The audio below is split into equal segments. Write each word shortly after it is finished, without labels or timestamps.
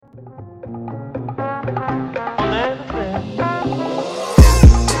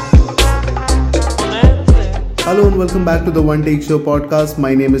Hello and welcome back to the One Take Show podcast.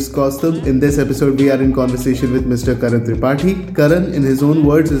 My name is Kaustubh. In this episode, we are in conversation with Mr. Karan Tripathi. Karan, in his own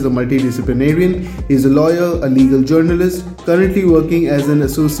words, is a multidisciplinarian. He is a lawyer, a legal journalist, currently working as an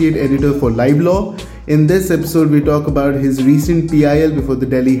associate editor for Livelaw. In this episode, we talk about his recent PIL before the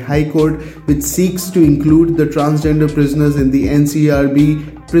Delhi High Court, which seeks to include the transgender prisoners in the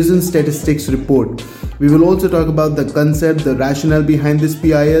NCRB Prison Statistics Report. We will also talk about the concept, the rationale behind this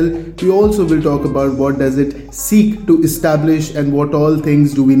PIL. We also will talk about what does it seek to establish and what all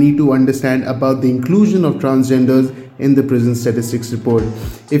things do we need to understand about the inclusion of transgenders in the Prison Statistics Report.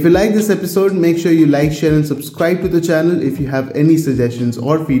 If you like this episode, make sure you like, share and subscribe to the channel. If you have any suggestions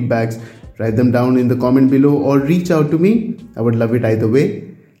or feedbacks, write them down in the comment below or reach out to me. I would love it either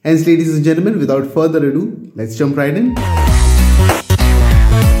way. Hence, ladies and gentlemen, without further ado, let's jump right in.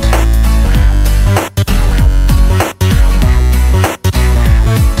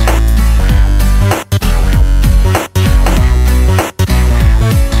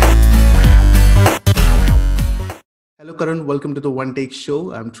 Hello Karan, welcome to the One Take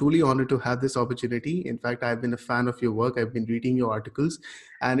Show. I'm truly honored to have this opportunity. In fact, I've been a fan of your work. I've been reading your articles,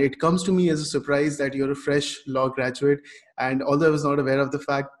 and it comes to me as a surprise that you're a fresh law graduate. And although I was not aware of the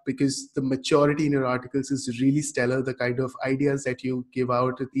fact, because the maturity in your articles is really stellar, the kind of ideas that you give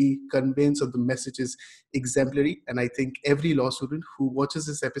out, the conveyance of the message is exemplary. And I think every law student who watches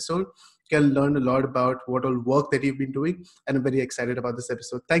this episode can learn a lot about what all work that you've been doing. And I'm very excited about this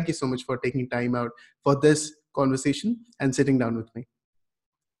episode. Thank you so much for taking time out for this conversation and sitting down with me.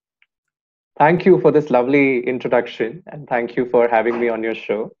 Thank you for this lovely introduction, and thank you for having me on your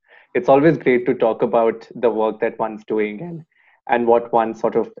show. It's always great to talk about the work that one's doing and what one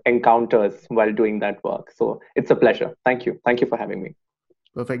sort of encounters while doing that work. So it's a pleasure. Thank you. Thank you for having me.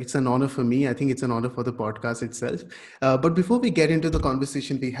 Perfect. It's an honor for me. I think it's an honor for the podcast itself. But before we get into the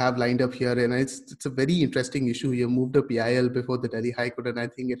conversation we have lined up here, and it's a very interesting issue. You moved a PIL before the Delhi High Court, and I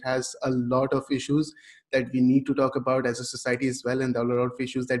think it has a lot of issues that we need to talk about as a society as well, and there are a lot of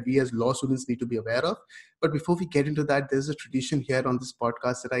issues that we as law students need to be aware of. But before we get into that, there's a tradition here on this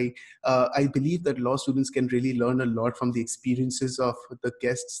podcast that I believe that law students can really learn a lot from the experiences of the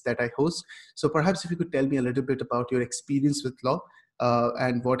guests that I host. So perhaps if you could tell me a little bit about your experience with law,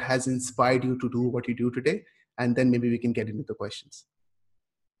 and what has inspired you to do what you do today, and then maybe we can get into the questions.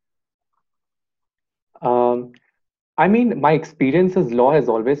 My experience as law has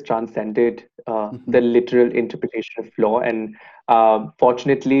always transcended the literal interpretation of law, and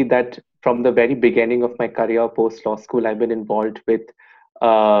fortunately, that from the very beginning of my career post law school, I've been involved with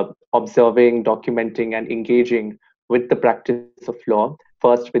observing, documenting, and engaging with the practice of law.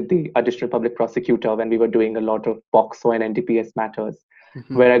 First, with the additional public prosecutor when we were doing a lot of POCSO and NDPS matters,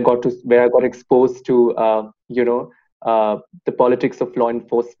 where I got exposed to the politics of law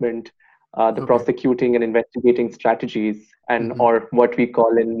enforcement, the prosecuting and investigating strategies, and or what we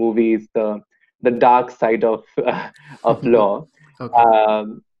call in movies the dark side of law,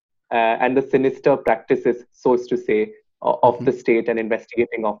 and the sinister practices, so as to say, of the state and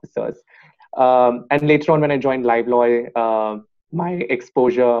investigating officers. And later on, when I joined Livelaw, my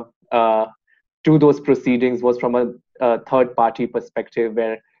exposure to those proceedings was from a third-party perspective,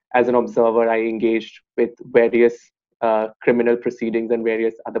 where, as an observer, I engaged with various criminal proceedings and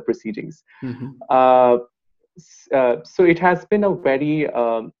various other proceedings. So it has been a very,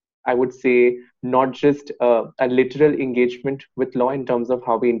 I would say, not just a literal engagement with law in terms of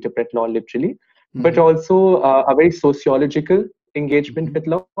how we interpret law literally, but also a very sociological engagement with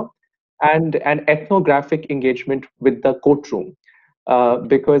law and an ethnographic engagement with the courtroom.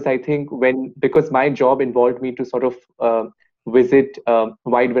 Because I think because my job involved me to sort of visit a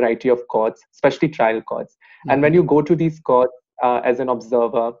wide variety of courts, especially trial courts. And when you go to these courts as an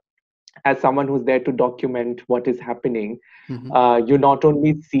observer, as someone who's there to document what is happening, you not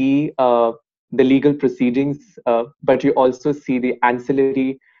only see the legal proceedings, but you also see the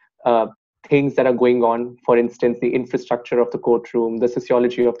ancillary things that are going on. For instance, the infrastructure of the courtroom, the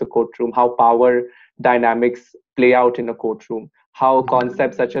sociology of the courtroom, how power dynamics play out in a courtroom, how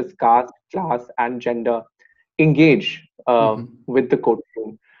concepts such as caste, class, and gender engage with the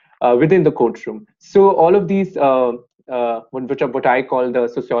courtroom, within the courtroom. So all of these, what I call the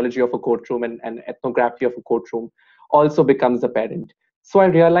sociology of a courtroom and ethnography of a courtroom, also becomes apparent. So I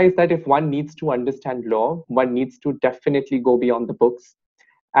realized that if one needs to understand law, one needs to definitely go beyond the books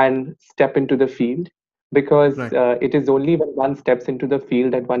and step into the field, because it is only when one steps into the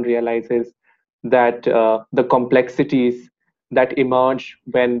field that one realizes that the complexities that emerge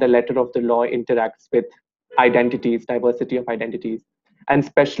when the letter of the law interacts with identities, diversity of identities, and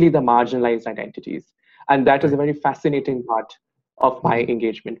especially the marginalized identities. And that is a very fascinating part of my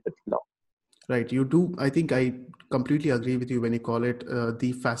engagement with law. Right, you do. I think I completely agree with you when you call it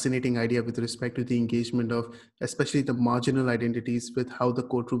the fascinating idea with respect to the engagement of especially the marginal identities with how the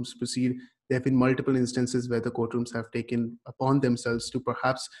courtrooms proceed. There have been multiple instances where the courtrooms have taken upon themselves to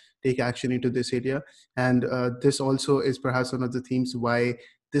perhaps take action into this area. And this also is perhaps one of the themes why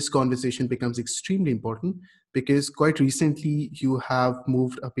this conversation becomes extremely important, because quite recently you have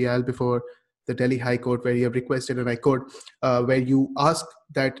moved a PIL before the Delhi High Court, where you have requested, and I quote, where you ask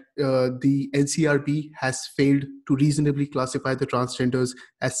that the NCRB has failed to reasonably classify the transgenders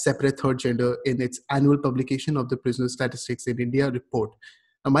as separate third gender in its annual publication of the Prisoner Statistics in India report.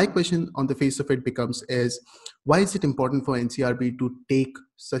 Now, my question on the face of it becomes is, why is it important for NCRB to take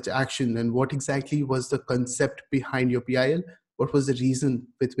such action, and what exactly was the concept behind your PIL? What was the reason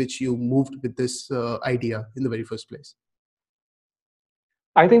with which you moved with this idea in the very first place?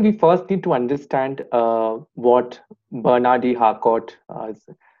 I think we first need to understand what Bernard E. Harcourt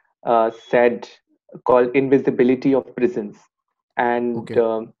said, called invisibility of prisons, and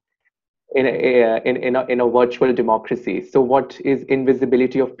Okay. in a virtual democracy. So, what is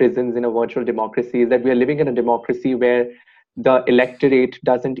invisibility of prisons in a virtual democracy? Is that we are living in a democracy where the electorate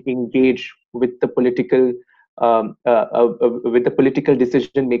doesn't engage with the political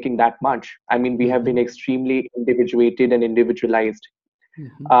decision making that much. I mean, we have been Mm-hmm. extremely individuated and individualized.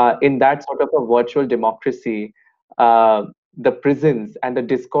 Mm-hmm. In that sort of a virtual democracy, uh, the prisons and the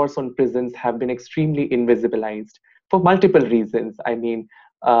discourse on prisons have been extremely invisibilized for multiple reasons. I mean,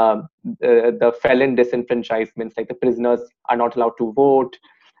 the felon disenfranchisements, like the prisoners are not allowed to vote.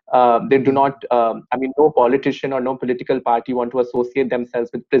 They do Mm-hmm. not, I mean, no politician or no political party want to associate themselves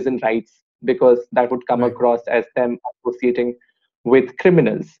with prison rights because that would come Right. across as them associating with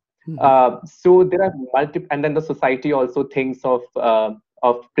criminals. Mm-hmm. So there are multiple, and then the society also thinks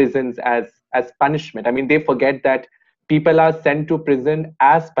of prisons as punishment. I mean, they forget that people are sent to prison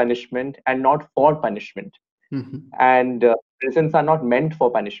as punishment and not for punishment. Mm-hmm. And prisons are not meant for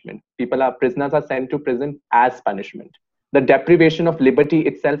punishment. Prisoners are sent to prison as punishment. The deprivation of liberty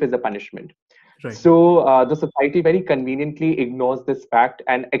itself is a punishment. Right. So the society very conveniently ignores this fact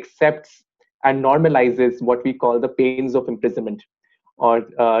and accepts and normalizes what we call the pains of imprisonment, or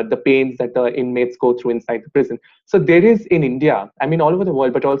the pains that the inmates go through inside the prison. So there is in India, I mean, all over the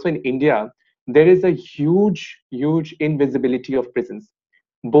world, but also in India, there is a huge invisibility of prisons,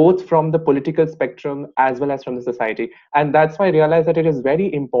 both from the political spectrum as well as from the society. And that's why I realized that it is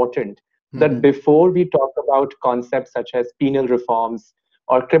very important that Mm-hmm. before we talk about concepts such as penal reforms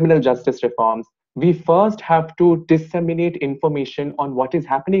or criminal justice reforms, we first have to disseminate information on what is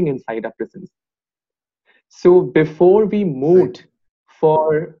happening inside our prisons. So Right. before we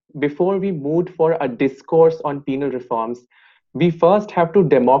moved for a discourse on penal reforms, we first have to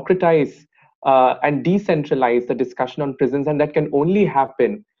democratize and decentralize the discussion on prisons, and that can only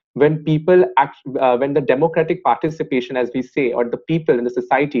happen when when the democratic participation, as we say, or the people in the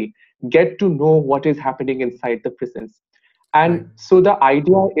society get to know what is happening inside the prisons. Right. And so the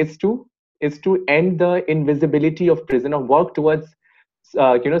idea is to end the invisibility of prison, or work towards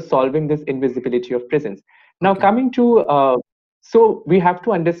solving this invisibility of prisons. Now, Okay. coming to so we have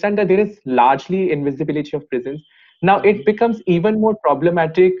to understand that there is largely invisibility of prisons. Now, it Mm-hmm. becomes even more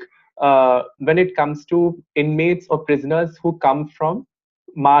problematic when it comes to inmates or prisoners who come from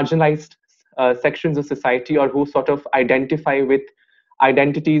marginalized sections of society, or who sort of identify with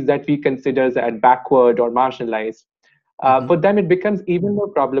identities that we consider as backward or marginalized. For Mm-hmm. them, it becomes even more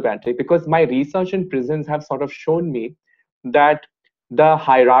problematic, because my research in prisons have sort of shown me that the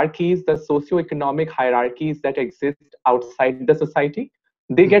hierarchies, the socioeconomic hierarchies that exist outside the society,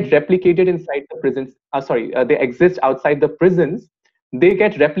 they get Mm-hmm. replicated inside the prisons. They exist outside the prisons. They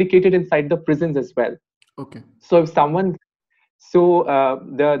get replicated inside the prisons as well. Okay. So if someone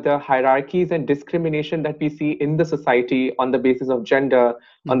the hierarchies and discrimination that we see in the society on the basis of gender,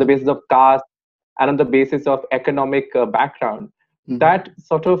 on the Mm-hmm. basis of caste, and on the basis of economic background, Mm-hmm. that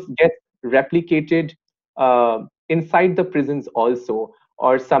sort of gets replicated inside the prisons also,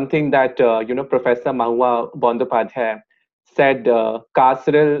 or something that Professor Mahua Bandyopadhyay said,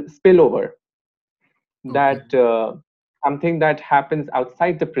 carceral spillover, Okay. that something that happens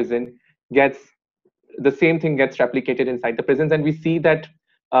outside the prison gets the same thing gets replicated inside the prisons. And we see that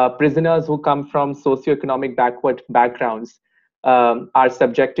prisoners who come from socioeconomic backward backgrounds are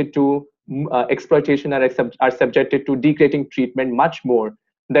subjected to exploitation, are subjected to degrading treatment much more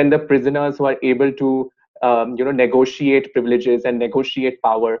than the prisoners who are able to negotiate privileges and negotiate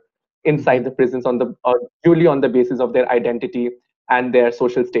power inside Mm-hmm. the prisons purely on the basis of their identity and their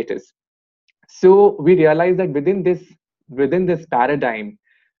social status. So we realize that within this paradigm,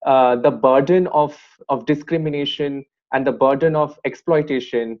 the burden of discrimination and the burden of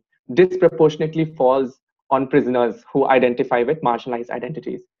exploitation disproportionately falls on prisoners who identify with marginalized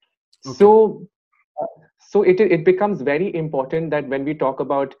identities. Okay. So, it becomes very important that when we talk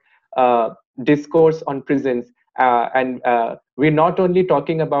about discourse on prisons, and we're not only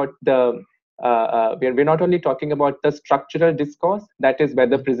talking about we're not only talking about the structural discourse, that is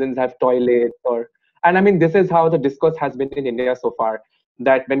whether prisons have toilets, or, and I mean, this is how the discourse has been in India so far,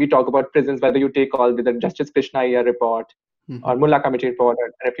 that when we talk about prisons, whether you take all the Justice Krishna Iyer report or Mm-hmm. Mullah Committee report,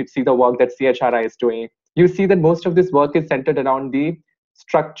 and if you see the work that CHRI is doing, you see that most of this work is centered around the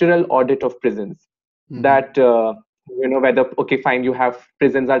structural audit of prisons. Mm-hmm. That whether, okay, fine, you have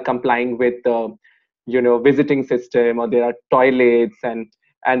prisons are complying with the visiting system, or there are toilets,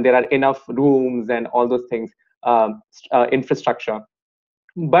 and there are enough rooms and all those things, infrastructure.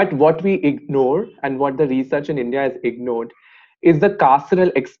 But what we ignore, and what the research in India has ignored, is the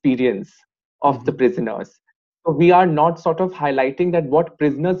carceral experience of the Mm-hmm. prisoners. So we are not sort of highlighting that what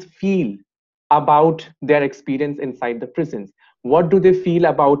prisoners feel about their experience inside the prisons. What do they feel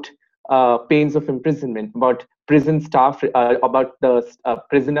about pains of imprisonment, about prison staff, about the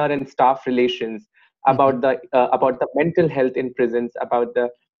prisoner and staff relations, Mm-hmm. about the mental health in prisons, about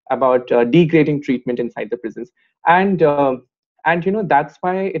degrading treatment inside the prisons, and that's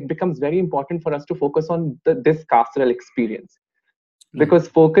why it becomes very important for us to focus on this carceral experience, Right. because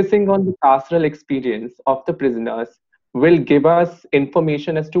focusing on the carceral experience of the prisoners will give us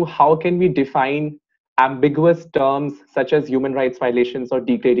information as to how can we define ambiguous terms such as human rights violations or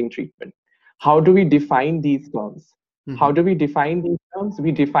degrading treatment. How do we define these terms? How Mm-hmm. do we define these terms?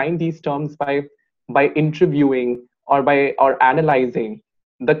 We define these terms by interviewing, or analyzing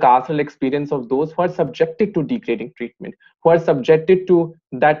the carceral experience of those who are subjected to degrading treatment, who are subjected to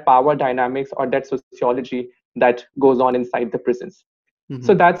that power dynamics or that sociology that goes on inside the prisons. So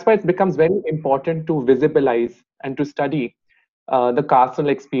Mm-hmm. that's why it becomes very important to visibilize and to study the carceral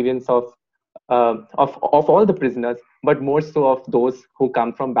experience of all the prisoners, but more so of those who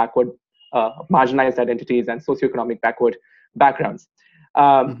come from backward, marginalized identities and socioeconomic backward backgrounds.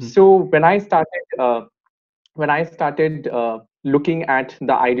 Mm-hmm. So when I started looking at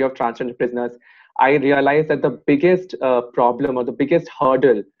the idea of transgender prisoners, I realized that the biggest problem, or the biggest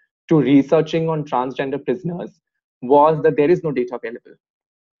hurdle to researching on transgender prisoners, was that there is no data available.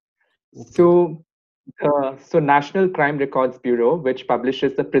 Okay. So National Crime Records Bureau, which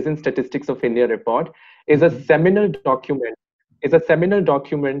publishes the Prison Statistics of India report, is a Mm-hmm. seminal document. Is a seminal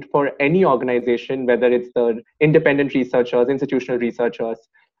document for any organization, whether it's the independent researchers, institutional researchers,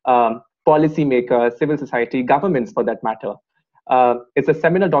 policymakers, civil society, governments for that matter. It's a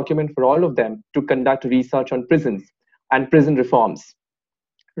seminal document for all of them to conduct research on prisons and prison reforms.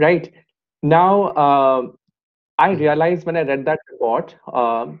 Right now, I Mm-hmm. realized when I read that report,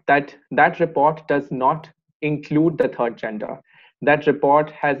 that report does not include the third gender. That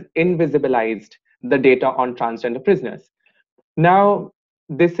report has invisibilized the data on transgender prisoners. Now,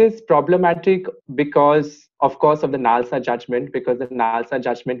 this is problematic because, of course, of the NALSA judgment, because the NALSA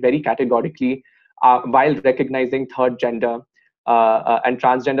judgment very categorically, while recognizing third gender and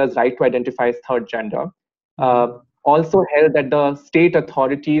transgender's right to identify as third gender, uh, Mm-hmm. also held that the state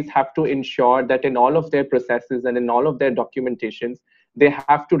authorities have to ensure that in all of their processes and in all of their documentations, they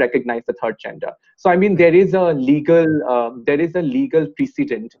have to recognize the third gender. So, I mean, Right. there is a legal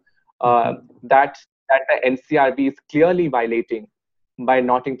precedent Mm-hmm. uh, that the NCRB is clearly violating by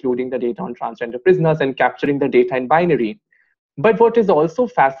not including the data on transgender prisoners and capturing the data in binary. But what is also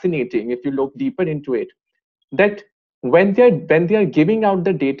fascinating, if you look deeper into it, that when they are giving out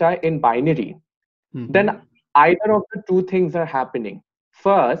the data in binary, Mm-hmm. then either of the two things are happening.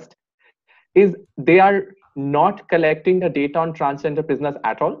 First is they are not collecting the data on transgender prisoners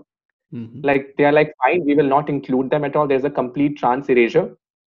at all. Mm-hmm. Like they are like, fine, we will not include them at all. There's a complete trans erasure.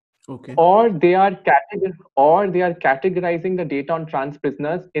 Okay. Or they are categorizing the data on trans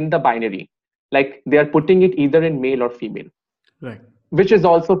prisoners in the binary, like they are putting it either in male or female, Right. which is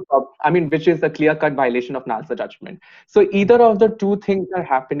also, which is a clear cut violation of NALSA judgment. So either of the two things are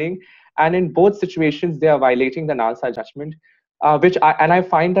happening, and in both situations they are violating the NALSA judgment, which I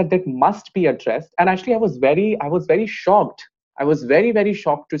find that must be addressed. And actually, I was very shocked. I was very, very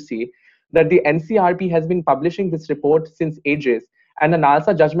shocked to see that the NCRP has been publishing this report since ages, and the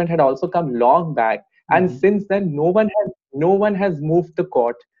NALSA judgment had also come long back. And Mm-hmm. since then, no one has moved the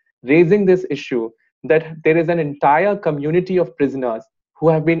court raising this issue, that there is an entire community of prisoners who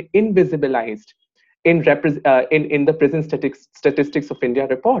have been invisibilized in the prison statistics of India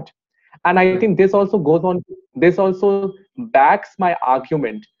report. And I Right. think this also backs my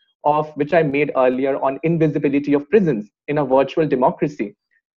argument of which I made earlier on invisibility of prisons in a virtual democracy,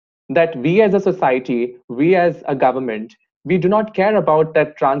 that we as a society, we as a government, we do not care about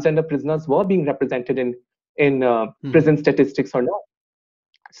that transgender prisoners were being represented in prison statistics or not.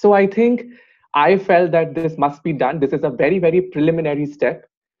 So I think I felt that this must be done. This is a very, very preliminary step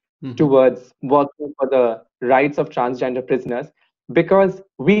towards working for the rights of transgender prisoners, because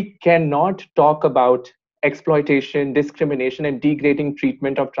we cannot talk about exploitation, discrimination, and degrading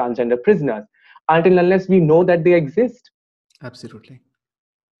treatment of transgender prisoners until unless we know that they exist. Absolutely.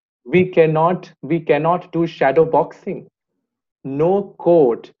 We cannot do shadow boxing. No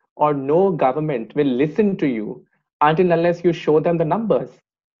court or no government will listen to you until unless you show them the numbers.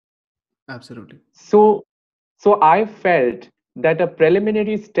 Absolutely. So, so I felt that a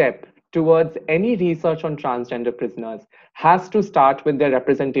preliminary step towards any research on transgender prisoners has to start with their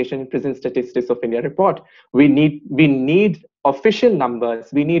representation in Prison Statistics of India report. We need official numbers.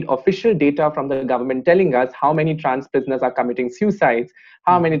 We need official data from the government telling us how many trans prisoners are committing suicides,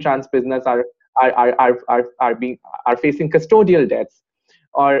 how many trans prisoners are facing custodial deaths,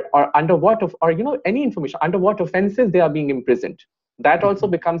 or under what of, or any information under what offenses they are being imprisoned. That also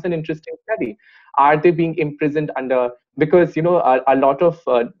becomes an interesting study. Are they being imprisoned under, because a lot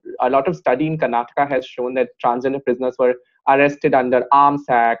of study in Karnataka has shown that transgender prisoners were arrested under Arms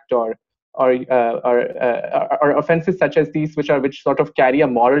Act, or offenses such as these, which sort of carry a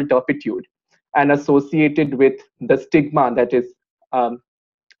moral turpitude and associated with the stigma that is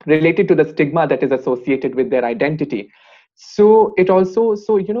related to the stigma that is associated with their identity. So it also,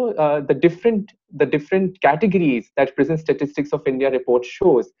 the different categories that Prison Statistics of India report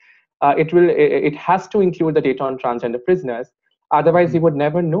shows, it has to include the data on transgender prisoners. Otherwise, we would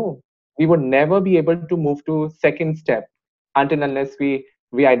never know. We would never be able to move to second step until unless we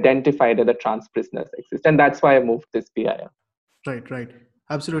identify that the trans prisoners exist, and that's why I moved this PIR. Right, right.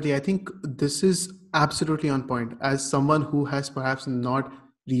 Absolutely. I think this is absolutely on point. As someone who has perhaps not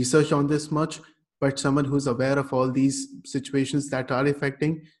researched on this much, but someone who's aware of all these situations that are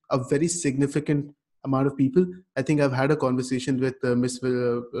affecting a very significant amount of people, I think I've had a conversation with Miss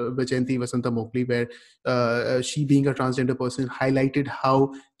Vajayanti Vasanta Mokli, where she, being a transgender person, highlighted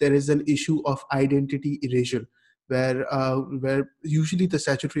how there is an issue of identity erasure, where usually the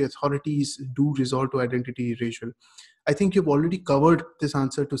statutory authorities do resort to identity erasure. I think you've already covered this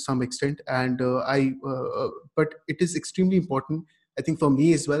answer to some extent, and but it is extremely important, I think, for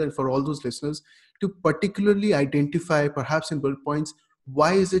me as well, and for all those listeners, to particularly identify, perhaps in bullet points,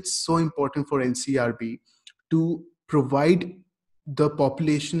 why is it so important for NCRB to provide the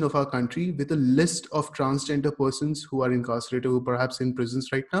population of our country with a list of transgender persons who are incarcerated, who perhaps in prisons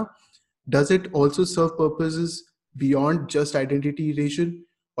right now? Does it also serve purposes beyond just identity erasure,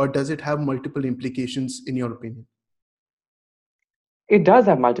 or does it have multiple implications, in your opinion? It does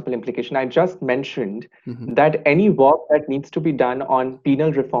have multiple implications. I just mentioned that any work that needs to be done on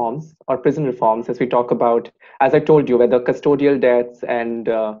penal reforms or prison reforms, as we talk about, as I told you, whether custodial deaths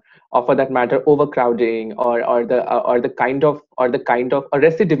or for that matter, overcrowding, or the kind of a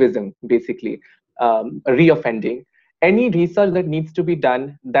recidivism, basically, reoffending. Any research that needs to be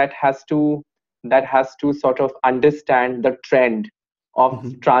done that has to sort of understand the trend of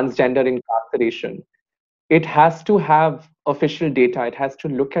transgender incarceration, it has to have official data. It has to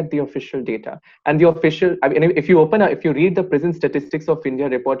look at the official data, and the official, I mean, if you read the Prison Statistics of India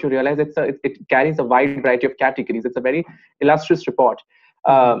report, you realize it carries a wide variety of categories. It's a very illustrious report.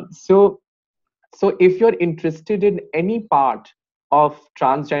 So if you're interested in any part of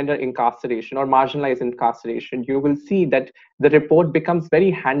transgender incarceration or marginalized incarceration, you will see that the report becomes very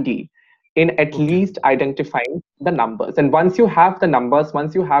handy in at least identifying the numbers. And once you have the numbers,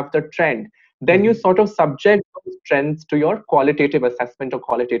 once you have the trend, then you sort of subject those trends to your qualitative assessment or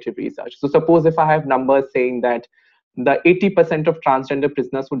qualitative research. So suppose if I have numbers saying that the 80% of transgender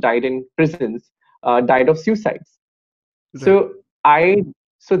prisoners who died in prisons died of suicides. So I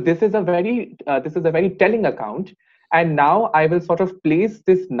so this is a very telling account, and now I will sort of place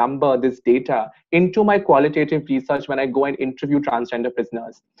this number, this data, into my qualitative research when I go and interview transgender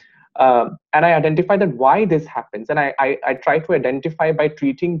prisoners. And I identify that why this happens, and I try to identify by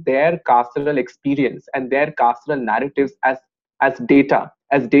treating their carceral experience and their carceral narratives as data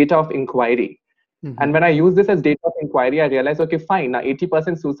of inquiry. And when I use this as data of inquiry, I realize, okay, fine, now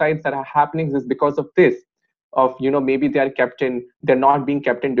 80% suicides that are happening is because of this, of maybe they're not being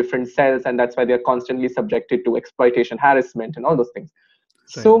kept in different cells, and that's why they're constantly subjected to exploitation, harassment, and all those things.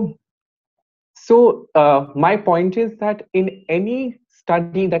 So my point is that in any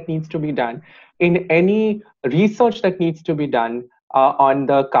study that needs to be done, in any research that needs to be done on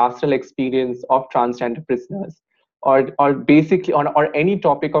the carceral experience of transgender prisoners, or basically or any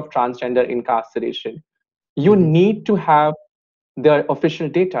topic of transgender incarceration, you need to have the official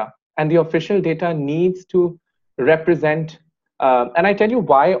data, and the official data needs to represent. And I tell you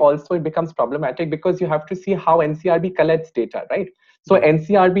why also it becomes problematic, because you have to see how NCRB collects data, right? So Right.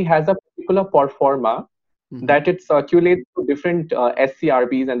 NCRB has a particular performa that it circulates to different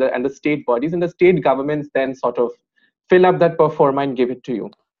SCRBs and the state bodies, and the state governments then sort of fill up that performa and give it to you.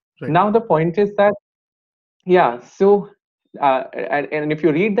 Right. Now the point is that, yeah, so and if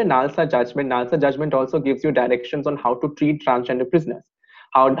you read the NALSA judgment also gives you directions on how to treat transgender prisoners.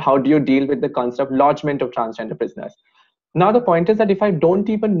 How do you deal with the concept of lodgement of transgender prisoners? Now the point is that if I don't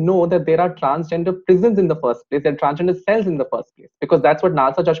even know that there are transgender prisons in the first place, there are transgender cells in the first place, because that's what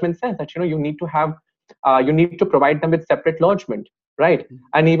NALSA judgment says, that you need to have you need to provide them with separate lodgement, right?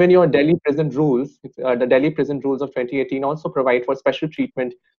 And even your Delhi prison rules, the Delhi prison rules of 2018 also provide for special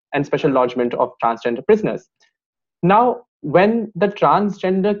treatment and special lodgement of transgender prisoners. Now, when the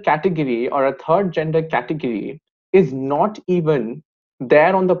transgender category or a third gender category is not even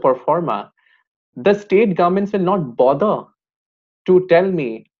there on the performa, the state governments will not bother to tell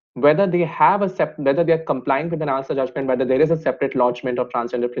me whether they have whether they are complying with an answer judgment, whether there is a separate lodgement of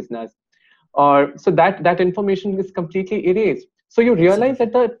transgender prisoners, or so that information is completely erased. So you realize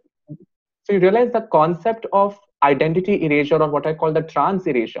Absolutely. that so you realize the concept of identity erasure, or what I call the trans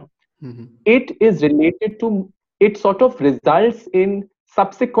erasure, it is related to, it sort of results in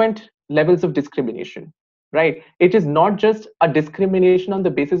subsequent levels of discrimination, right? It is not just a discrimination on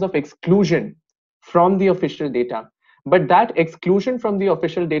the basis of exclusion from the official data, but that exclusion from the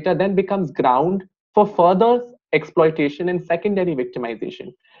official data then becomes ground for further exploitation and secondary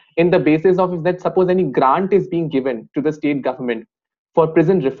victimization in the basis of, if that suppose any grant is being given to the state government for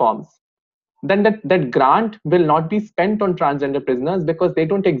prison reforms, then that grant will not be spent on transgender prisoners because they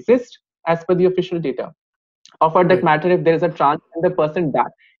don't exist as per the official data. Or for that Right. matter, if there is a transgender person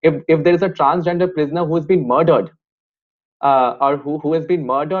that, if there is a transgender prisoner who has been murdered, or who has been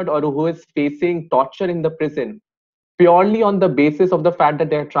murdered, or who is facing torture in the prison purely on the basis of the fact that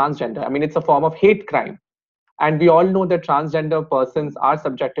they're transgender, I mean, it's a form of hate crime. And we all know that transgender persons are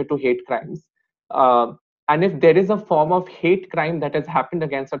subjected to hate crimes. Uh, and if there is a form of hate crime that has happened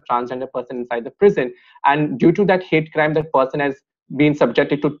against a transgender person inside the prison, and due to that hate crime, that person has been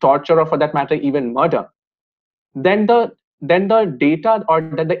subjected to torture, or for that matter, even murder, then the data, or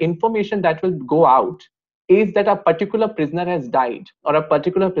the information that will go out is that a particular prisoner has died or a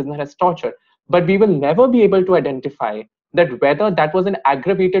particular prisoner has tortured, but we will never be able to identify that whether that was an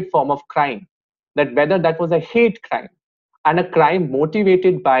aggravated form of crime, that whether that was a hate crime and a crime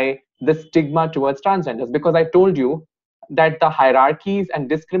motivated by the stigma towards transgenders. Because I told you that the hierarchies and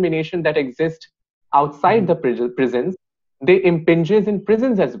discrimination that exist outside the prisons, they impinges in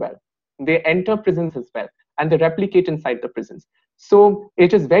prisons as well, they enter prisons as well, and they replicate inside the prisons. So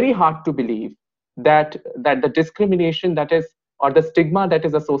it is very hard to believe that the discrimination that is, or the stigma that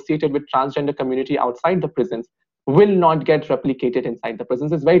is associated with transgender community outside the prisons will not get replicated inside the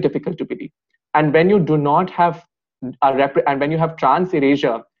prisons. It's very difficult to believe. And when you do not have and when you have trans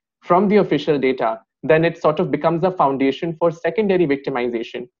erasure from the official data, then it sort of becomes a foundation for secondary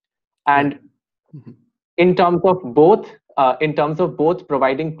victimization. Right. And in terms of both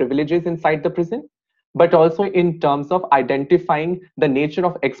providing privileges inside the prison, but also in terms of identifying the nature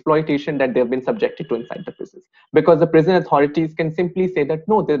of exploitation that they've been subjected to inside the prisons. Because the prison authorities can simply say that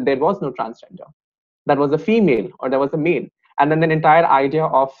no, there was no transgender, that was a female or there was a male, and then the entire idea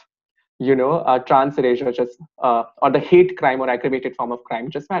of trans erasure just or the hate crime or aggravated form of crime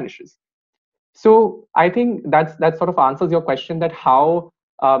just vanishes. So I think that sort of answers your question, that how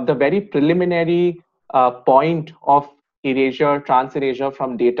the very preliminary point of erasure, trans erasure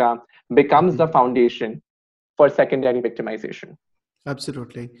from data becomes the foundation for secondary victimization.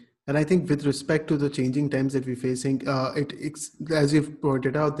 Absolutely. And I think with respect to the changing times that we're facing, it's as you've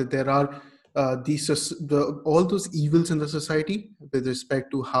pointed out, that there are all those evils in the society with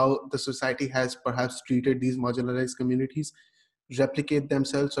respect to how the society has perhaps treated these marginalized communities, replicate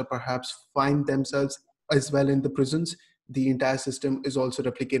themselves or perhaps find themselves as well in the prisons. The entire system is also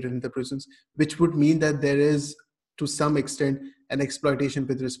replicated in the prisons, which would mean that there is, to some extent, an exploitation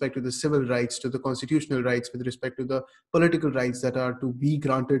with respect to the civil rights, to the constitutional rights, with respect to the political rights that are to be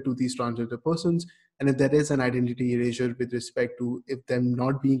granted to these transgender persons. And if there is an identity erasure with respect to if them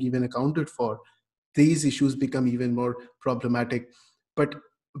not being even accounted for, these issues become even more problematic. But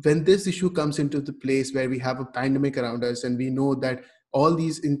when this issue comes into the place where we have a pandemic around us, and we know that all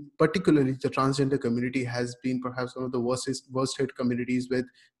these, in particularly the transgender community, has been perhaps one of the worst hit communities with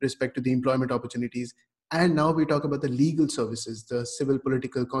respect to the employment opportunities. And now we talk about the legal services, the civil,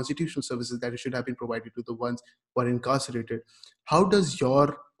 political, constitutional services that should have been provided to the ones who are incarcerated. How does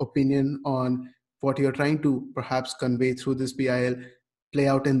your opinion on what you're trying to perhaps convey through this BIL play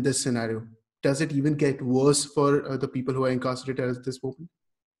out in this scenario? does it even get worse for the people who are incarcerated at this moment?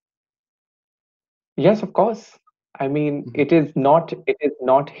 Yes, of course. I mean, Mm-hmm. it is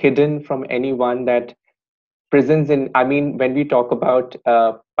not hidden from anyone that prisons in, I mean, when we talk about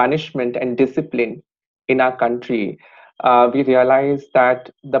punishment and discipline in our country, we realize that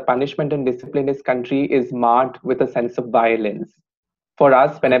the punishment and discipline in this country is marked with a sense of violence. For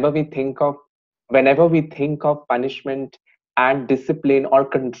us, Okay. whenever we think of punishment and discipline or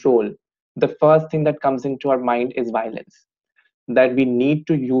control, the first thing that comes into our mind is violence, that we need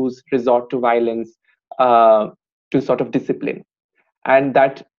to resort to violence uh, to sort of discipline. And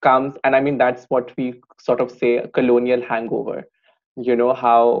that comes, and I mean, that's what we sort of say a colonial hangover. You know,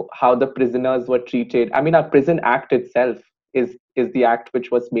 how the prisoners were treated. I mean, our prison act itself is the act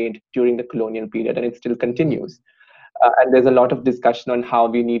which was made during the colonial period, and it still Mm-hmm. continues. And there's a lot of discussion on how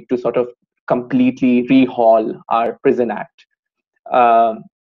we need to sort of completely rehaul our prison act. Um,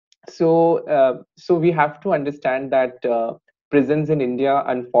 so we have to understand that prisons in India,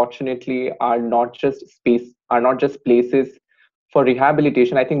 unfortunately, are not just places for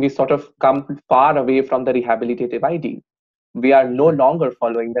rehabilitation. I think we sort of come far away from the rehabilitative ideal. We are no longer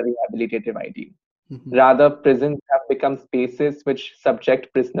following the rehabilitative ideal. Mm-hmm. Rather, prisons have become spaces which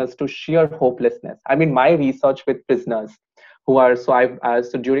subject prisoners to sheer hopelessness. I mean, my research with prisoners who are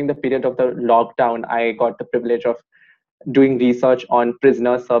so during the period of the lockdown, I got the privilege of doing research on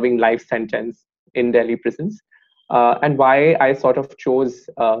prisoners serving life sentence in Delhi prisons. And why I sort of chose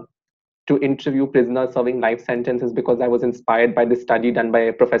to interview prisoners serving life sentences, because I was inspired by this study done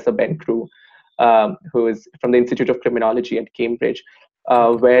by Professor Ben Crew, who is from the Institute of Criminology at Cambridge, uh,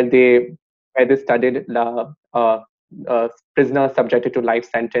 Okay. where they where they studied prisoners subjected to life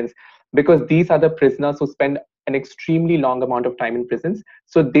sentence, because these are the prisoners who spend an extremely long amount of time in prisons.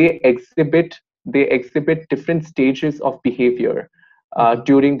 So they exhibit different stages of behavior Mm-hmm.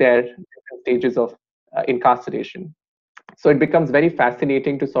 during their different stages of incarceration. So it becomes very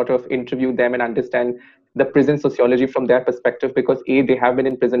fascinating to sort of interview them and understand the prison sociology from their perspective, because A, they have been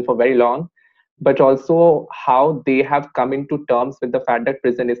in prison for very long, but also how they have come into terms with the fact that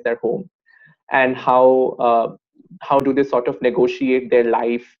prison is their home, and how do they sort of negotiate their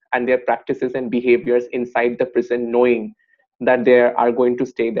life and their practices and behaviors inside the prison, knowing that they are going to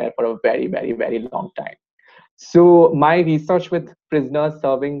stay there for a very, very, very long time. So my research with prisoners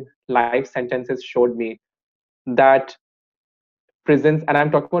serving life sentences showed me that prisons, and I'm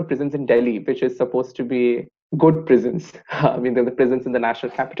talking about prisons in Delhi, which is supposed to be good prisons. I mean, they're the prisons in the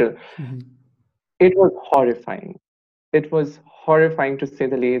national capital. Mm-hmm. It was horrifying. It was horrifying to say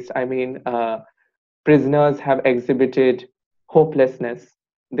the least. I mean, prisoners have exhibited hopelessness.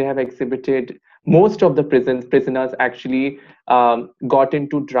 They have exhibited, most of the prisoners actually got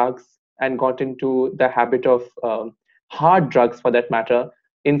into drugs and got into the habit of hard drugs, for that matter,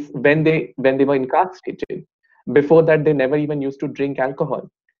 when they were incarcerated. Before that, they never even used to drink alcohol.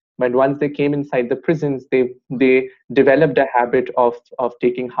 But once they came inside the prisons, they developed a habit of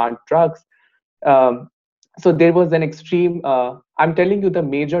taking hard drugs. um, so there was an extreme, I'm telling you the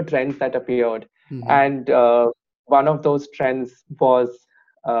major trends that appeared. Mm-hmm. And one of those trends was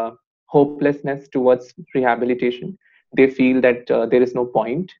uh, hopelessness towards rehabilitation. They feel that there is no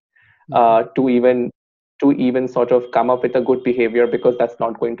point Mm-hmm. to even sort of come up with a good behavior, because that's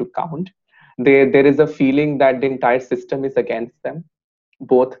not going to count. There is a feeling that the entire system is against them.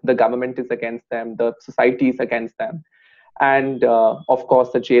 Both the government is against them, the society is against them, and of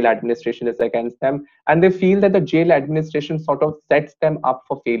course the jail administration is against them, and they feel that the jail administration sort of sets them up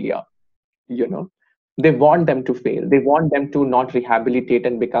for failure. you know they want them to fail, they want them to not rehabilitate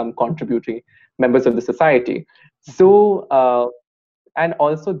and become contributory members of the society. Mm-hmm. So and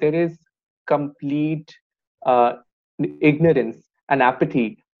also there is complete uh, ignorance and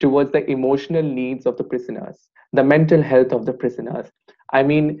apathy towards the emotional needs of the prisoners, the mental health of the prisoners. I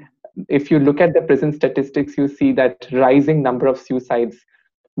mean, if you look at the prison statistics, you see that rising number of suicides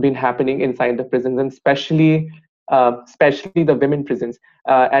been happening inside the prisons, and especially the women prisons.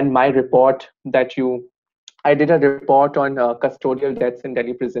 And my report that you I did a report on custodial deaths in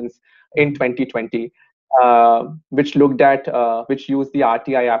Delhi prisons in Mm-hmm. 2020, which used the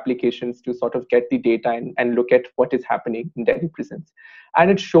RTI applications to sort of get the data and look at what is happening in Delhi prisons. And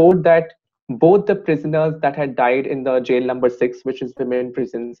it showed that both the prisoners that had died in the jail number 6, which is women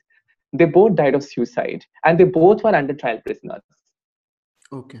prisons, they both died of suicide, and they both were under trial prisoners.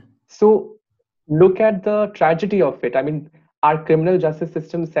 Okay. So look at the tragedy of it. I mean, our criminal justice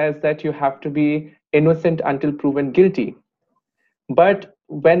system says that you have to be innocent until proven guilty. But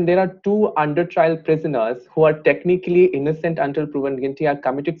when there are two under trial prisoners who are technically innocent until proven guilty are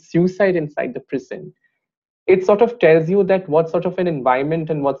committed suicide inside the prison, it sort of tells you that what sort of an environment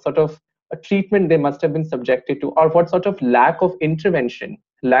and what sort of treatment they must have been subjected to, or what sort of lack of intervention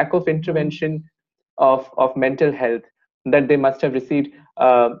of mental health that they must have received,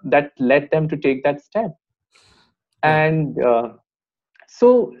 that led them to take that step. Right. And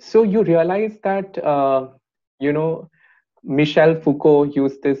so you realize that, you know, Michel Foucault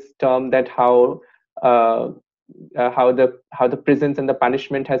used this term, that uh, how the prisons and the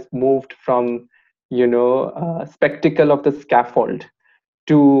punishment has moved from, spectacle of the scaffold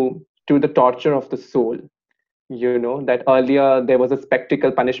to the torture of the soul. That earlier there was a spectacle,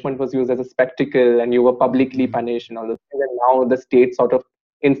 punishment was used as a spectacle, and you were publicly Mm-hmm. punished and all those things. And now the state sort of,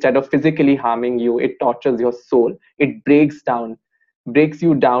 instead of physically harming you, it tortures your soul. It breaks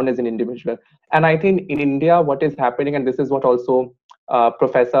you down as an individual. And I think in India, what is happening, and this is what also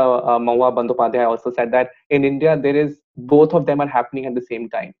Professor Maua Bandyopadhyay also said, that in India there is, both of them are happening at the same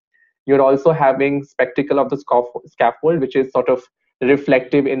time. You're also having spectacle of the scaffold, which is sort of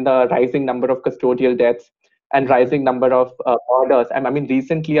reflective in the rising number of custodial deaths and Mm-hmm. rising number of murders. I mean,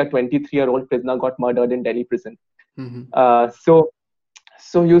 recently a 23-year-old prisoner got murdered in Delhi prison. Mm-hmm.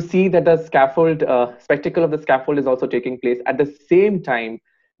 So you see that the scaffold, spectacle of the scaffold is also taking place. At the same time,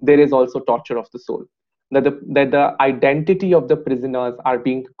 there is also torture of the soul. That the identity of the prisoners are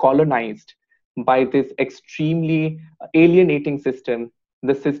being colonized by this extremely alienating system,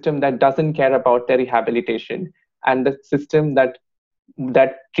 the system that doesn't care about their rehabilitation, and the system that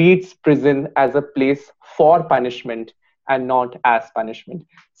treats prison as a place for punishment and not as punishment.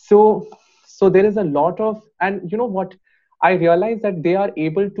 So there is a lot of, and you know what, I realize that they are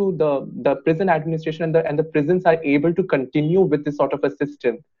able to, the prison administration and the prisons are able to continue with this sort of a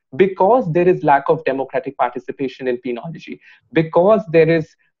system because there is lack of democratic participation in penology, because there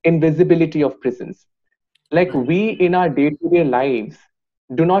is invisibility of prisons. Like, Right. we in our day-to-day lives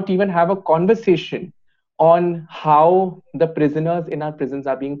do not even have a conversation on how the prisoners in our prisons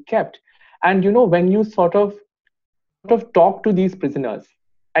are being kept. And when you sort of talk to these prisoners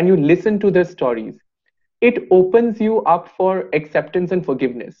and you listen to their stories, it opens you up for acceptance and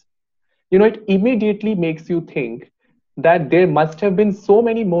forgiveness. It immediately makes you think that there must have been so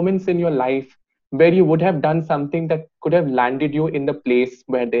many moments in your life where you would have done something that could have landed you in the place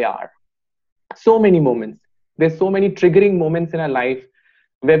where they are. So many moments. There's so many triggering moments in our life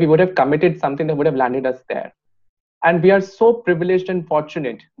where we would have committed something that would have landed us there. And we are so privileged and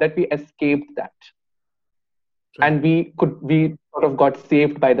fortunate that we escaped that. Right. And we sort of got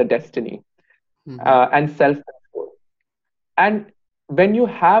saved by the destiny Mm-hmm. and self control. And when you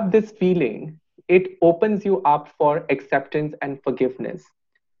have this feeling, it opens you up for acceptance and forgiveness,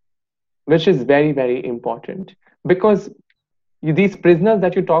 which is very, very important. Because these prisoners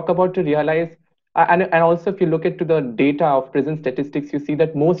that you talk about, to realize, and also if you look into the data of prison statistics, you see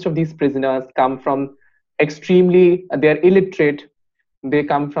that most of these prisoners come from they're illiterate, they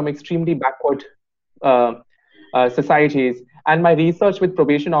come from extremely backward uh, societies. And my research with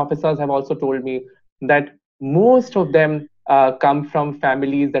probation officers have also told me that most of them come from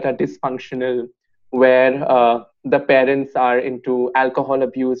families that are dysfunctional, where the parents are into alcohol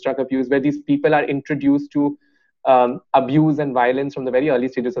abuse, drug abuse, where these people are introduced to abuse and violence from the very early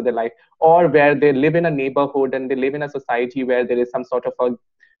stages of their life, or where they live in a neighborhood and they live in a society where there is some sort of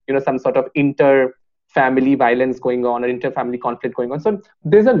some sort of inter family violence going on or inter-family conflict going on. So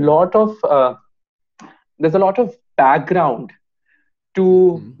there's a lot of background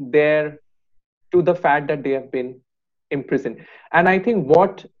to Mm-hmm. the fact that they have been imprisoned. And I think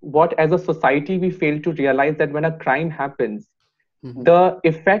what as a society we fail to realize, that when a crime happens, Mm-hmm. the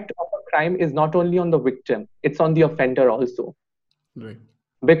effect of a crime is not only on the victim, it's on the offender also. Right.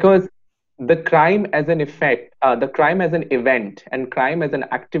 Because the crime as an effect, the crime as an event, and crime as an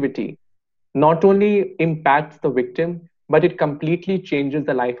activity not only impacts the victim, but it completely changes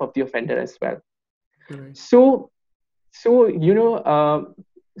the life of the offender as well. Right. So so you know uh,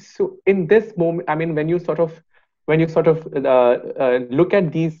 so in this moment, I mean, when you sort of look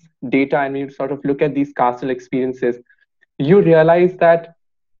at these data and you sort of look at these carceral experiences, you realize that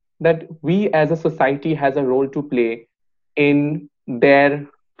we as a society has a role to play in their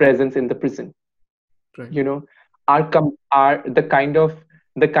presence in the prison. Right. Our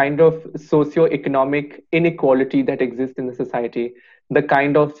the kind of socio-economic inequality that exists in the society, the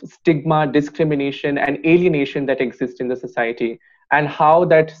kind of stigma, discrimination, and alienation that exists in the society, and how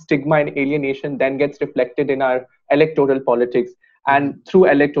that stigma and alienation then gets reflected in our electoral politics, Mm-hmm. and through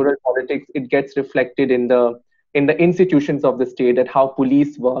electoral politics it gets reflected in the institutions of the state, that how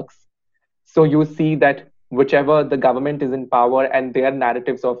police works. So you see that whichever the government is in power, and their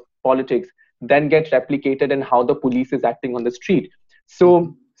narratives of politics then get replicated in how the police is acting on the street.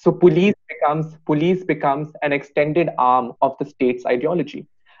 Mm-hmm. So police becomes an extended arm of the state's ideology.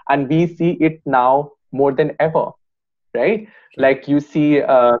 and we see it now more than ever, right? Right. Like you see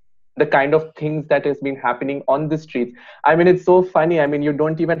the kind of things that has been happening on the streets. I mean, it's so funny. I mean, you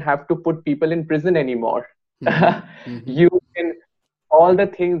don't even have to put people in prison anymore. Mm-hmm. Mm-hmm. You can, all the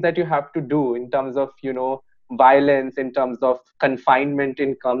things that you have to do in terms of, violence, in terms of confinement,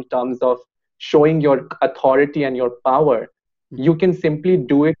 in terms of showing your authority and your power, Mm-hmm. you can simply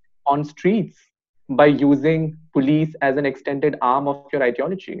do it on streets by using police as an extended arm of your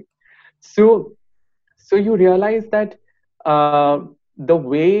ideology. So so you realize that the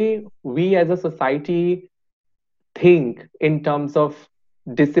way we as a society think in terms of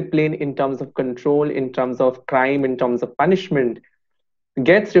discipline, in terms of control, in terms of crime, in terms of punishment,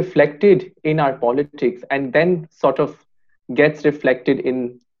 gets reflected in our politics, and then sort of gets reflected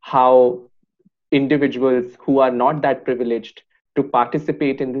in how individuals who are not that privileged to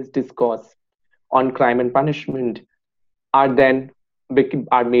participate in this discourse on crime and punishment are then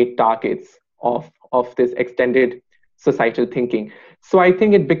are made targets of this extended societal thinking. So I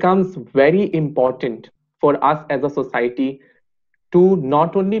think it becomes very important for us as a society to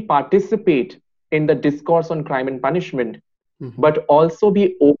not only participate in the discourse on crime and punishment, Mm-hmm. but also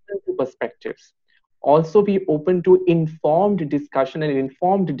be open to perspectives, also be open to informed discussion and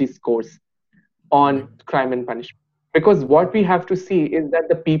informed discourse on Right. crime and punishment. Because what we have to see is that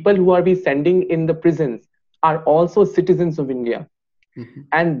the people who are we sending in the prisons are also citizens of India, Mm-hmm.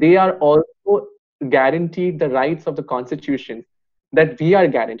 and they are also guaranteed the rights of the constitution that we are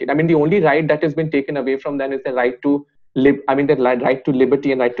guaranteed. I mean, the only right that has been taken away from them is the right to live. I mean, the right to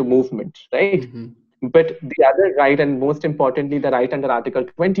liberty and right to movement, right? Mm-hmm. But the other right, and most importantly, the right under Article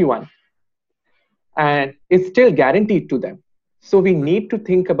 21, and is still guaranteed to them. So we Right. need to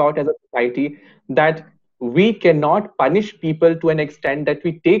think about as a society that we cannot punish people to an extent that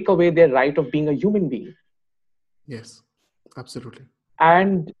we take away their right of being a human being. Yes. Absolutely.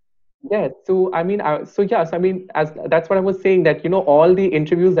 And yes, so I mean, so yes, I mean, as that's what I was saying, that all the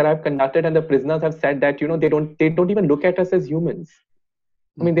interviews that I've conducted and the prisoners have said that they don't even look at us as humans.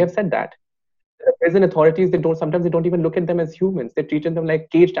 I mean, they Mm-hmm. have said that the prison authorities, they don't even look at them as humans. They treat them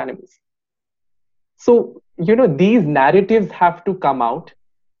like caged animals. So these narratives have to come out,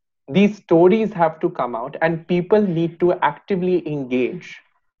 these stories have to come out, and people need to actively engage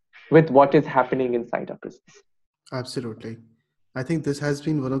with what is happening inside our prisons. Absolutely. I think this has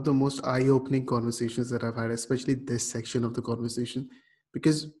been one of the most eye opening conversations that I've had, especially this section of the conversation.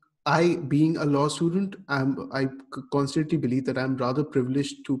 Because I, being a law student, I constantly believe that I'm rather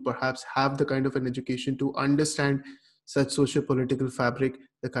privileged to perhaps have the kind of an education to understand such socio-political fabric,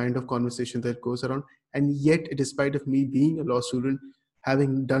 the kind of conversation that goes around. And yet, despite of me being a law student,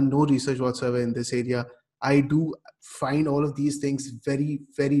 having done no research whatsoever in this area, I do find all of these things very,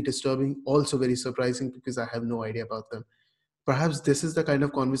 very disturbing, also very surprising because I have no idea about them. Perhaps this is the kind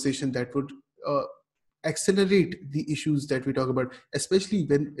of conversation that would uh, accelerate the issues that we talk about, especially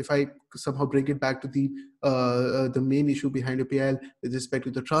when, if I somehow bring it back to the main issue behind APL with respect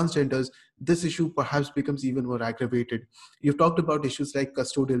to the transgenders, this issue perhaps becomes even more aggravated. You've talked about issues like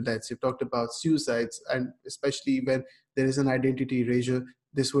custodial deaths, you've talked about suicides, and especially when there is an identity erasure,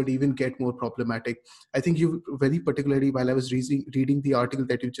 this would even get more problematic. I think you very particularly, while I was reading the article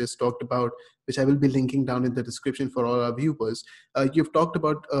that you just talked about, which I will be linking down in the description for all our viewers, you've talked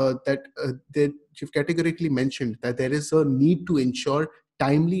about that you've categorically mentioned that there is a need to ensure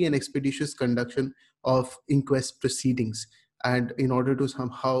timely and expeditious conduction of inquest proceedings, and in order to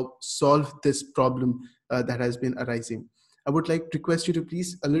somehow solve this problem that has been arising. I would like to request you to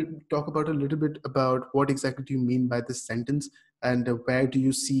please talk about a little bit about what exactly do you mean by this sentence, and where do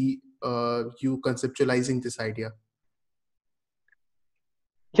you see you conceptualizing this idea?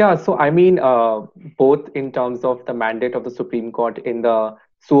 Yeah, so I mean, both in terms of the mandate of the Supreme Court in the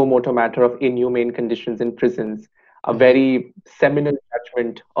suo motu matter of inhumane conditions in prisons, a Mm-hmm. very seminal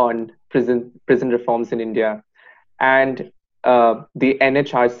judgment on prison reforms in India, and the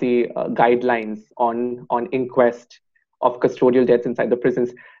NHRC guidelines on inquest of custodial deaths inside the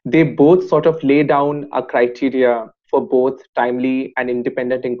prisons. They both sort of lay down a criteria for both timely and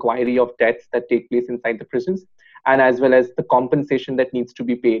independent inquiry of deaths that take place inside the prisons, and as well as the compensation that needs to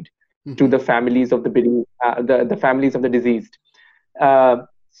be paid to Mm-hmm. the families of the families of the deceased.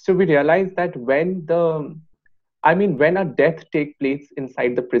 So we realize that when a death takes place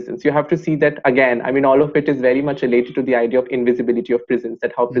inside the prisons, you have to see that again. I mean, all of it is very much related to the idea of invisibility of prisons,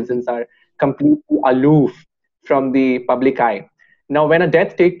 that how Mm-hmm. prisons are completely aloof from the public eye. Now, when a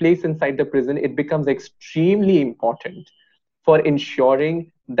death takes place inside the prison, it becomes extremely important for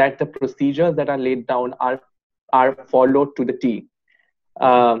ensuring that the procedures that are laid down are followed to the T.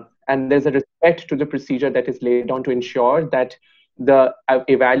 Okay. And there's a respect to the procedure that is laid down to ensure that the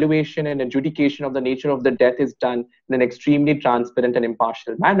evaluation and adjudication of the nature of the death is done in an extremely transparent and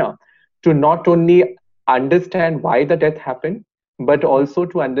impartial manner, to not only understand why the death happened, but also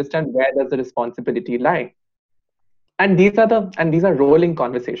to understand where does the responsibility lie. And these are rolling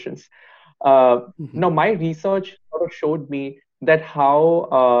conversations. Now, my research sort of showed me that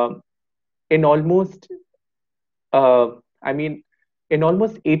how in almost I mean, in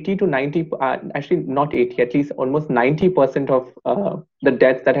almost 80 to 90, actually not 80, at least almost 90% of the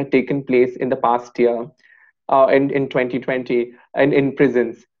deaths that had taken place in the past year, in 2020, and in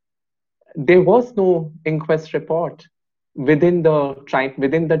prisons, there was no inquest report within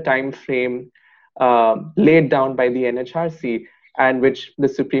the time frame laid down by the NHRC, and which the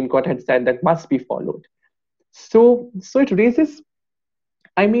Supreme Court had said that must be followed. So it raises,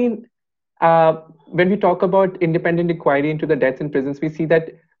 I mean, when we talk about independent inquiry into the deaths in prisons, we see that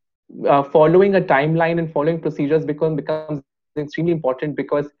following a timeline and following procedures becomes extremely important,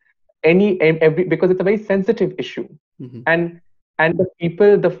 because because it's a very sensitive issue. And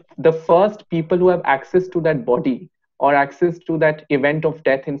the first people who have access to that body or access to that event of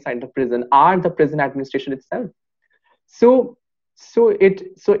death inside the prison are the prison administration itself. So so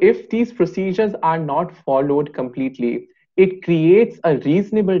it so if these procedures are not followed completely, it creates a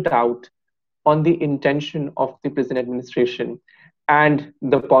reasonable doubt on the intention of the prison administration and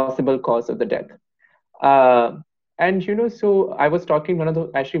the possible cause of the death. Uh, and so I was talking one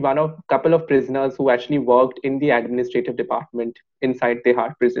of couple of prisoners who actually worked in the administrative department inside the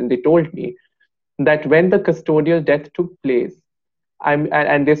Heart prison. They told me that when the custodial death took place,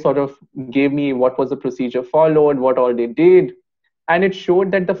 and they sort of gave me what was the procedure followed, what all they did, and it showed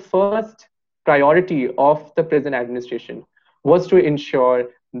that the first priority of the prison administration was to ensure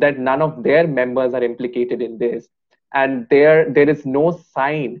that none of their members are implicated in this, and there is no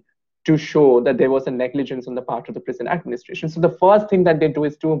sign to show that there was a negligence on the part of the prison administration. So the first thing that they do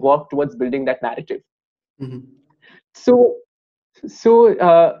is to work towards building that narrative. So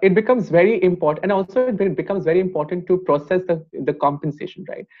it becomes very important, and also it becomes very important to process the compensation,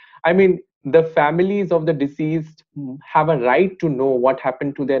 right? I mean, the families of the deceased have a right to know what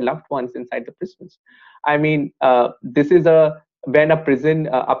happened to their loved ones inside the prisons. I mean, this is when a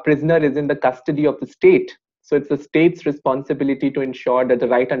prisoner is in the custody of the state, so it's the state's responsibility to ensure that the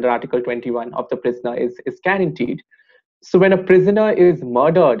right under Article 21 of the prisoner is guaranteed. So when a prisoner is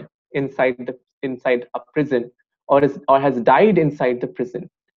murdered inside a prison, or has died inside the prison,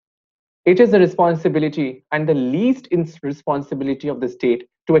 it is the responsibility and the least responsibility of the state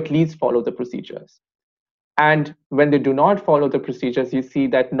to at least follow the procedures. And when they do not follow the procedures, you see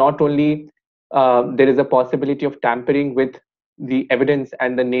that not only there is a possibility of tampering with the evidence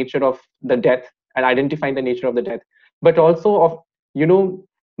and the nature of the death and identifying the nature of the death, but also of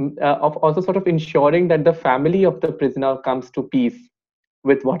of also sort of ensuring that the family of the prisoner comes to peace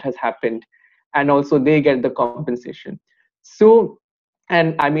with what has happened, and also they get the compensation. So,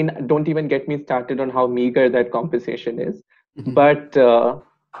 and I mean, don't even get me started on how meager that compensation is. But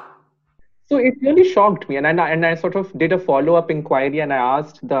so it really shocked me, and I sort of did a follow-up inquiry, and I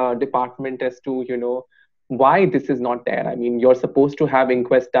asked the department as to why this is not there. I mean, you're supposed to have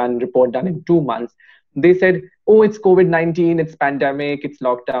inquest done, report done in 2 months. They said, oh, it's COVID-19, it's pandemic, it's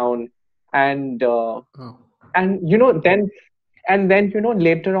lockdown, and then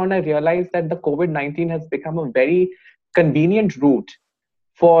later on I realized that the COVID-19 has become a very convenient route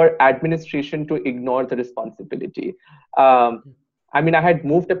for administration to ignore the responsibility. I mean, I had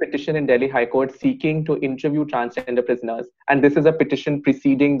moved a petition in Delhi High Court seeking to interview transgender prisoners, and this is a petition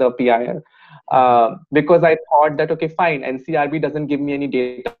preceding the PIL, because I thought that, okay, fine, NCRB doesn't give me any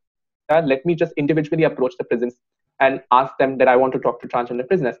data. Let me just individually approach the prisons and ask them that I want to talk to transgender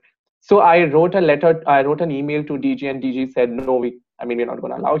prisoners. So I wrote an email to DG, and DG said, no, we're not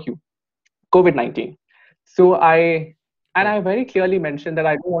going to allow you. COVID-19. So I very clearly mentioned that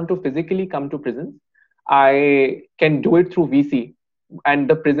I don't want to physically come to prisons. I can do it through VC, and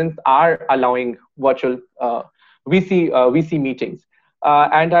the prisons are allowing virtual VC meetings.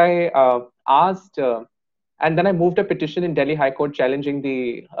 And I asked, and then I moved a petition in Delhi High Court challenging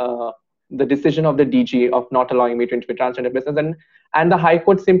the decision of the DG of not allowing me to interview transgender prisoners, and the High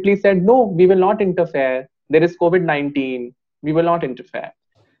Court simply said, no, we will not interfere. There is COVID-19. We will not interfere.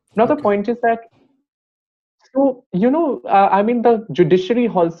 Now the point is that, so I mean, the judiciary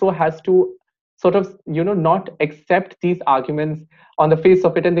also has to sort of not accept these arguments on the face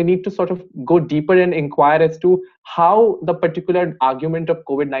of it, and they need to sort of go deeper and inquire as to how the particular argument of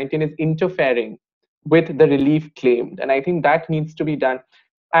COVID-19 is interfering with the relief claimed. And I think that needs to be done.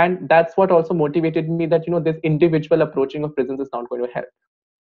 And that's what also motivated me, that this individual approaching of prisons is not going to help,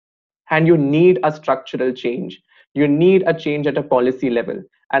 and you need a structural change. You need a change at a policy level,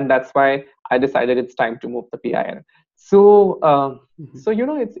 and that's why I decided it's time to move the PIL. So,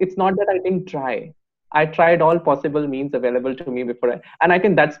 it's not that I didn't try. I tried all possible means available to me before and I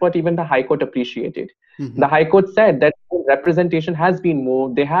think that's what even the High Court appreciated. The Mm-hmm. High Court said that representation has been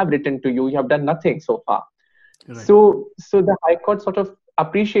moved. They have written to you. You have done nothing so far. Right. So the High Court sort of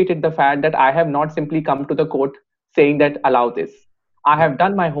appreciated the fact that I have not simply come to the court saying that allow this. I Right. have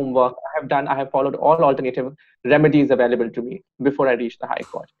done my homework. I have followed all alternative remedies available to me before I reached the High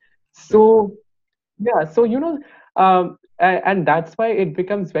Court. Right. So yeah, so and that's why it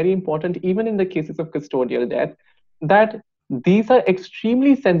becomes very important, even in the cases of custodial death, that these are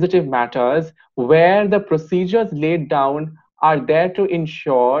extremely sensitive matters where the procedures laid down are there to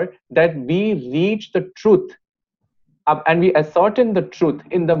ensure that we reach the truth and we ascertain the truth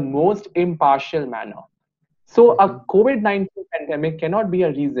in the most impartial manner. So a Mm-hmm. COVID-19 pandemic cannot be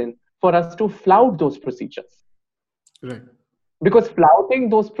a reason for us to flout those procedures, Right. because flouting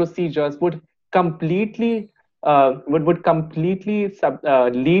those procedures would completely lead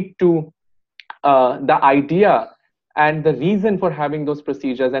to the idea and the reason for having those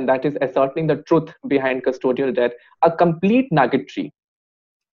procedures, and that is ascertaining the truth behind custodial death, a complete nuggetry.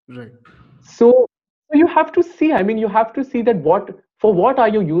 Right. So you have to see, I mean, you have to see that what are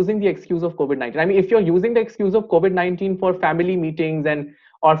you using the excuse of COVID-19? I mean, if you're using the excuse of COVID-19 for family meetings and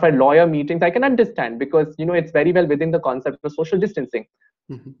or for lawyer meetings, I can understand, because it's very well within the concept of social distancing.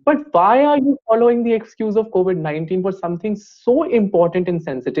 Mm-hmm. But why are you following the excuse of COVID-19 for something so important and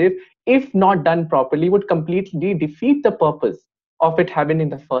sensitive, if not done properly, would completely defeat the purpose of it having in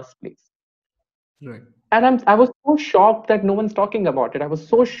the first place? Right. And I was so shocked that no one's talking about it. I was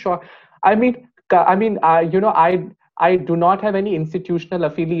so shocked. I mean, I do not have any institutional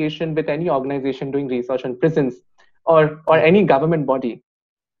affiliation with any organization doing research on prisons or Mm-hmm. any government body.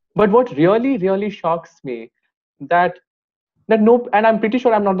 But what really, really shocks me that no, and I'm pretty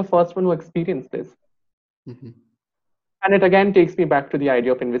sure I'm not the first one who experienced this. Mm-hmm. And it again takes me back to the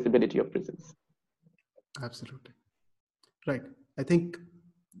idea of invisibility of prisons. Absolutely. Right. I think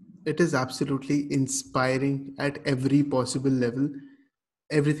it is absolutely inspiring at every possible level.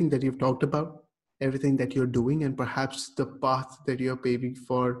 Everything that you've talked about, everything that you're doing, and perhaps the path that you're paving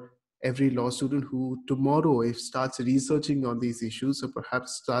for every law student who tomorrow, if starts researching on these issues or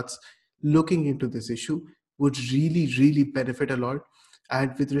perhaps starts looking into this issue, would really, really benefit a lot.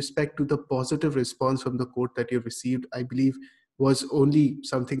 And with respect to the positive response from the court that you received, I believe was only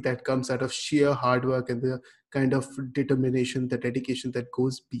something that comes out of sheer hard work and the kind of determination, the dedication that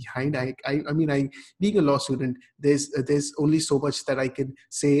goes behind. I mean, being a law student, there's only so much that I can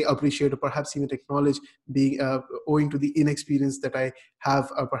say, appreciate, or perhaps even acknowledge, being owing to the inexperience that I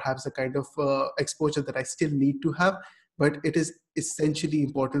have, perhaps the kind of exposure that I still need to have. But it is essentially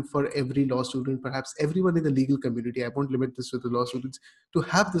important for every law student, perhaps everyone in the legal community. I won't limit this to the law students, to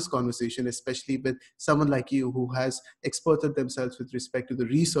have this conversation, especially with someone like you who has experted themselves with respect to the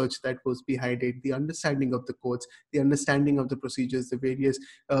research that goes behind it, the understanding of the courts, the understanding of the procedures, the various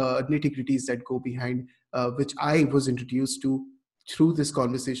nitty gritties that go behind, which I was introduced to through this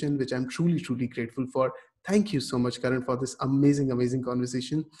conversation, which I'm truly, truly grateful for. Thank you so much, Karan, for this amazing, amazing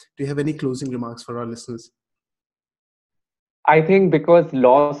conversation. Do you have any closing remarks for our listeners? I think because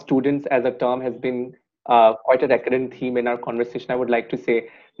law students as a term has been quite a recurrent theme in our conversation, I would like to say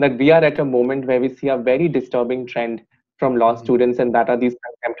that we are at a moment where we see a very disturbing trend from law Mm-hmm. students, and that are these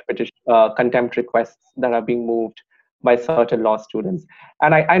contempt requests that are being moved by certain law students.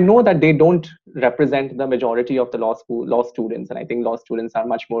 And I know that they don't represent the majority of the law students, and I think law students are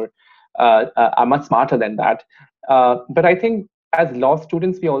much more are much smarter than that. But I think as law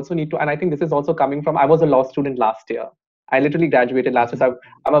students, we also need to, and I think this is also coming from, I was a law student last year. I literally graduated last year. Mm-hmm. So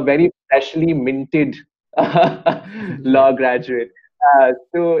I'm a very freshly minted Right. law graduate.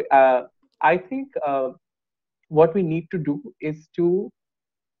 So I think what we need to do is to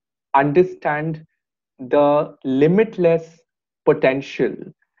understand the limitless potential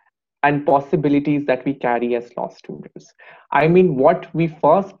and possibilities that we carry as law students. I mean, what we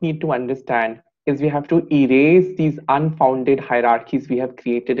first need to understand is we have to erase these unfounded hierarchies we have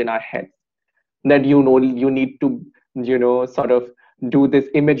created in our heads, that you need to sort of do this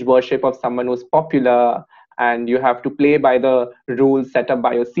image worship of someone who's popular, and you have to play by the rules set up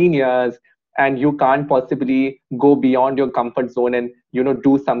by your seniors, and you can't possibly go beyond your comfort zone and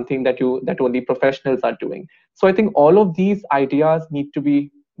do something that only professionals are doing. So I think all of these ideas need to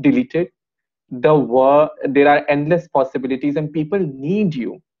be deleted. There are endless possibilities and people need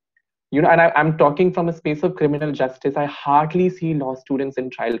you. And I'm talking from a space of criminal justice. I hardly see law students in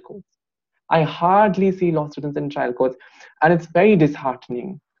trial courts. I hardly see law students in trial courts, and it's very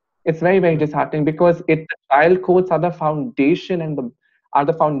disheartening. It's very, very disheartening because the trial courts are the foundation are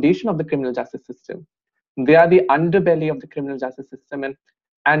the foundation of the criminal justice system. They are the underbelly of the criminal justice system,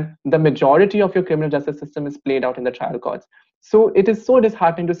 and the majority of your criminal justice system is played out in the trial courts. So it is so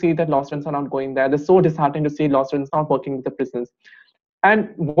disheartening to see that law students are not going there. It's so disheartening to see law students not working with the prisons. And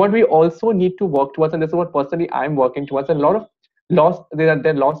what we also need to work towards, and this is what personally I'm working towards, a lot of there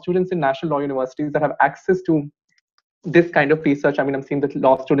are law students in national law universities that have access to this kind of research. I mean, I'm seeing that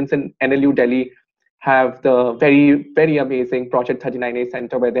law students in NLU Delhi have the very, very amazing Project 39A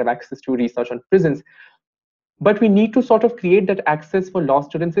Center where they have access to research on prisons. But we need to sort of create that access for law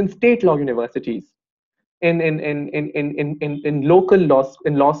students in state law universities, in local laws,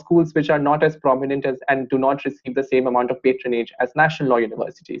 in law schools which are not as prominent as and do not receive the same amount of patronage as national law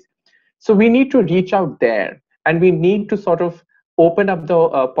universities. So we need to reach out there, and we need to sort of open up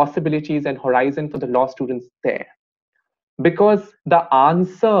the possibilities and horizon for the law students there, because the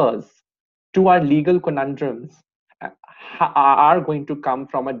answers to our legal conundrums are going to come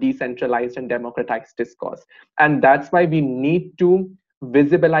from a decentralized and democratized discourse. And that's why we need to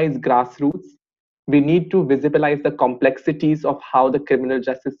visibilize grassroots. We need to visibilize the complexities of how the criminal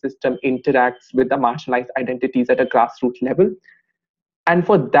justice system interacts with the marginalized identities at a grassroots level. And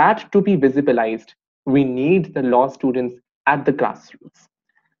for that to be visibilized, we need the law students at the grassroots.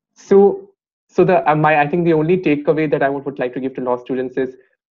 So, I think the only takeaway that I would like to give to law students is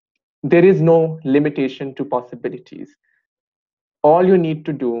there is no limitation to possibilities. All you need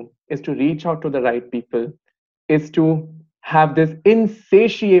to do is to reach out to the right people, is to have this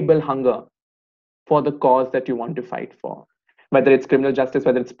insatiable hunger for the cause that you want to fight for, whether it's criminal justice,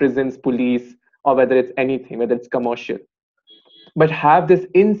 whether it's prisons, police, or whether it's anything, whether it's commercial. But have this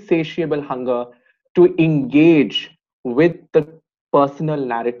insatiable hunger to engage with the personal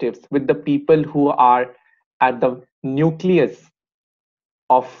narratives, with the people who are at the nucleus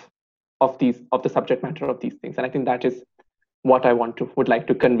of of the subject matter of these things. And I think that is what I would like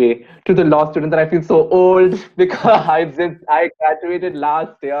to convey to the law students. That I feel so old because I graduated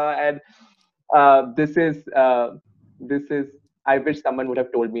last year, and this is I wish someone would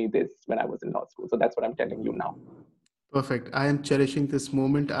have told me this when I was in law school. So that's what I'm telling you now. Perfect. I am cherishing this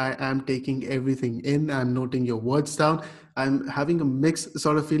moment. I am taking everything in. I'm noting your words down. I'm having a mixed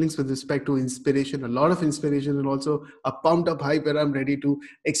sort of feelings with respect to inspiration, a lot of inspiration, and also a pumped up hype where I'm ready to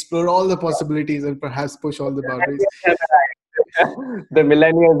explore all the possibilities and perhaps push all the boundaries. The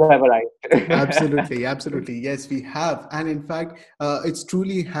millennials have arrived. Absolutely, absolutely. Yes, we have. And in fact, it's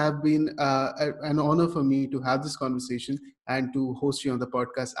truly have been an honor for me to have this conversation and to host you on the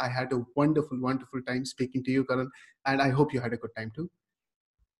podcast. I had a wonderful, wonderful time speaking to you, Karan, and I hope you had a good time too.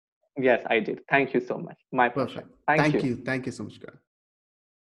 Yes, I did. Thank you so much. My pleasure. Perfect. Thank Thank you. you. Thank you so much, Karan.